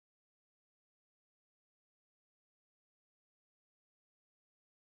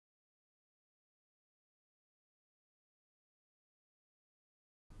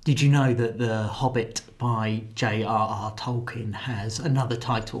Did you know that The Hobbit by J.R.R. Tolkien has another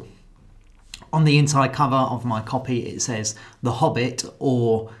title? On the inside cover of my copy it says The Hobbit,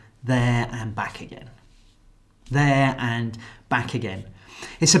 or There and Back Again. There and Back Again.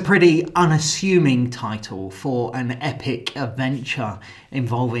 It's a pretty unassuming title for an epic adventure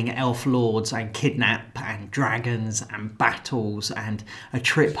involving elf lords and kidnap and dragons and battles and a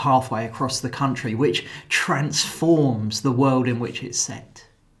trip halfway across the country which transforms the world in which it's set.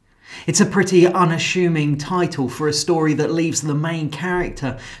 It's a pretty unassuming title for a story that leaves the main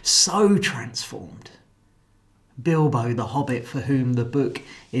character so transformed. Bilbo the Hobbit, for whom the book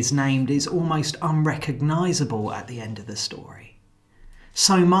is named, is almost unrecognisable at the end of the story.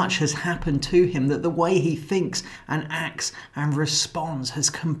 So much has happened to him that the way he thinks and acts and responds has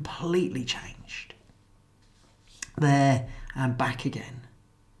completely changed. There and Back Again.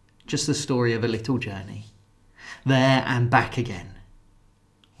 Just the story of a little journey. There and Back Again,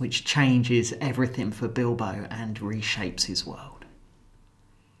 which changes everything for Bilbo and reshapes his world.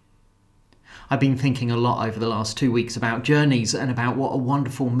 I've been thinking a lot over the last 2 weeks about journeys and about what a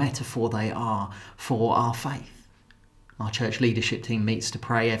wonderful metaphor they are for our faith. Our church leadership team meets to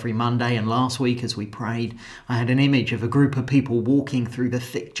pray every Monday, and last week as we prayed, I had an image of a group of people walking through the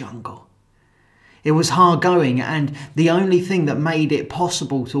thick jungle. It was hard going, and the only thing that made it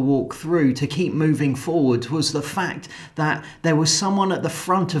possible to walk through, to keep moving forward, was the fact that there was someone at the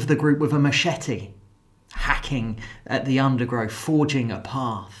front of the group with a machete, hacking at the undergrowth, forging a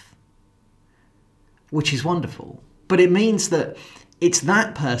path. Which is wonderful, but it means that it's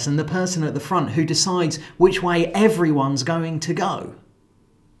that person, the person at the front, who decides which way everyone's going to go.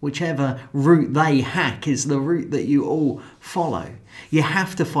 Whichever route they hack is the route that you all follow. You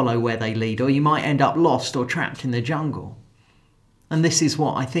have to follow where they lead, or you might end up lost or trapped in the jungle. And this is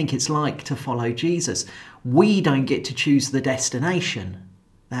what I think it's like to follow Jesus. We don't get to choose the destination.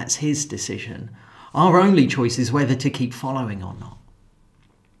 That's his decision. Our only choice is whether to keep following or not.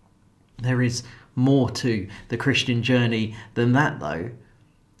 There is more to the Christian journey than that, though.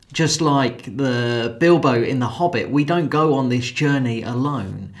 Just like the Bilbo in The Hobbit, we don't go on this journey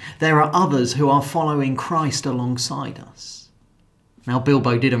alone. There are others who are following Christ alongside us. Now,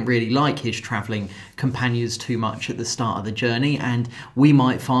 Bilbo didn't really like his travelling companions too much at the start of the journey, and we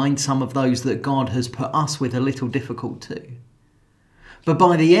might find some of those that God has put us with a little difficult too. But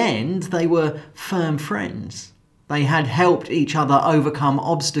by the end, they were firm friends. They had helped each other overcome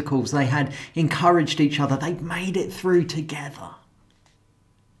obstacles. They had encouraged each other. They'd made it through together.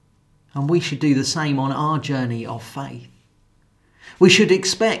 And we should do the same on our journey of faith. We should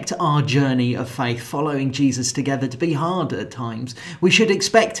expect our journey of faith, following Jesus together, to be hard at times. We should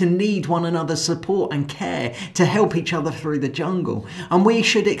expect to need one another's support and care to help each other through the jungle. And we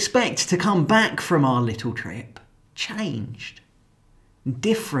should expect to come back from our little trip changed,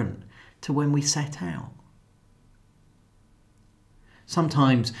 different to when we set out.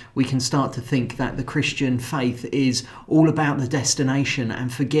 Sometimes we can start to think that the Christian faith is all about the destination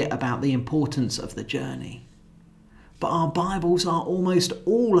and forget about the importance of the journey. But our Bibles are almost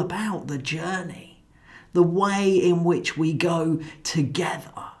all about the journey, the way in which we go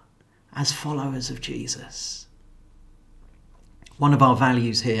together as followers of Jesus. One of our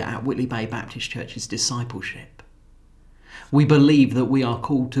values here at Whitley Bay Baptist Church is discipleship. We believe that we are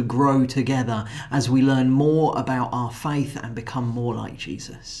called to grow together as we learn more about our faith and become more like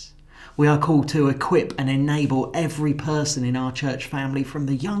Jesus. We are called to equip and enable every person in our church family, from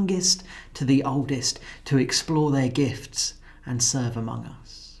the youngest to the oldest, to explore their gifts and serve among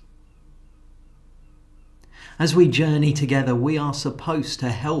us. As we journey together, we are supposed to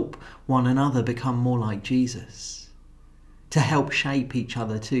help one another become more like Jesus. To help shape each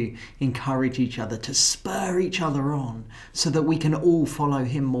other, to encourage each other, to spur each other on so that we can all follow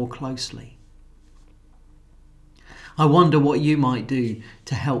him more closely. I wonder what you might do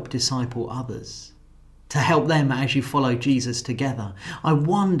to help disciple others, to help them as you follow Jesus together. I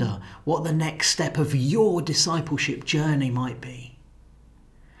wonder what the next step of your discipleship journey might be.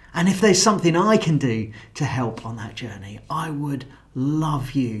 And if there's something I can do to help on that journey, I would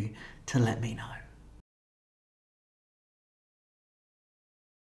love you to let me know.